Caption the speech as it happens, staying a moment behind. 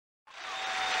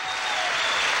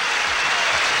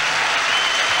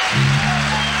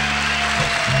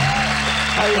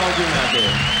How y'all doing out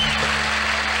there?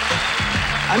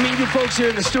 I mean, you folks here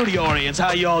in the studio audience,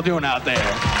 how y'all doing out there? And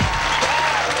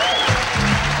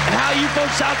how you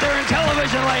folks out there in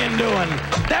television land doing?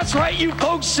 That's right, you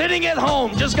folks sitting at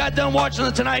home, just got done watching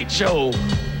The Tonight Show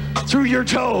through your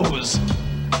toes.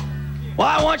 Well,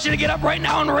 I want you to get up right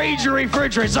now and raise your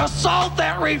refrigerators. Assault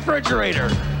that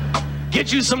refrigerator.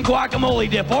 Get you some guacamole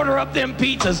dip. Order up them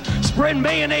pizzas. Spread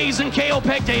mayonnaise and kale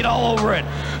pectate all over it.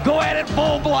 Go at it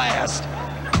full blast.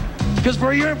 Because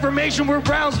for your information, we're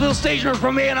Brownsville Station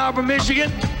from Ann Arbor,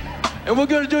 Michigan. And we're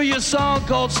going to do you a song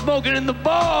called Smokin' in the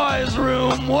Boys'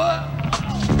 Room. What?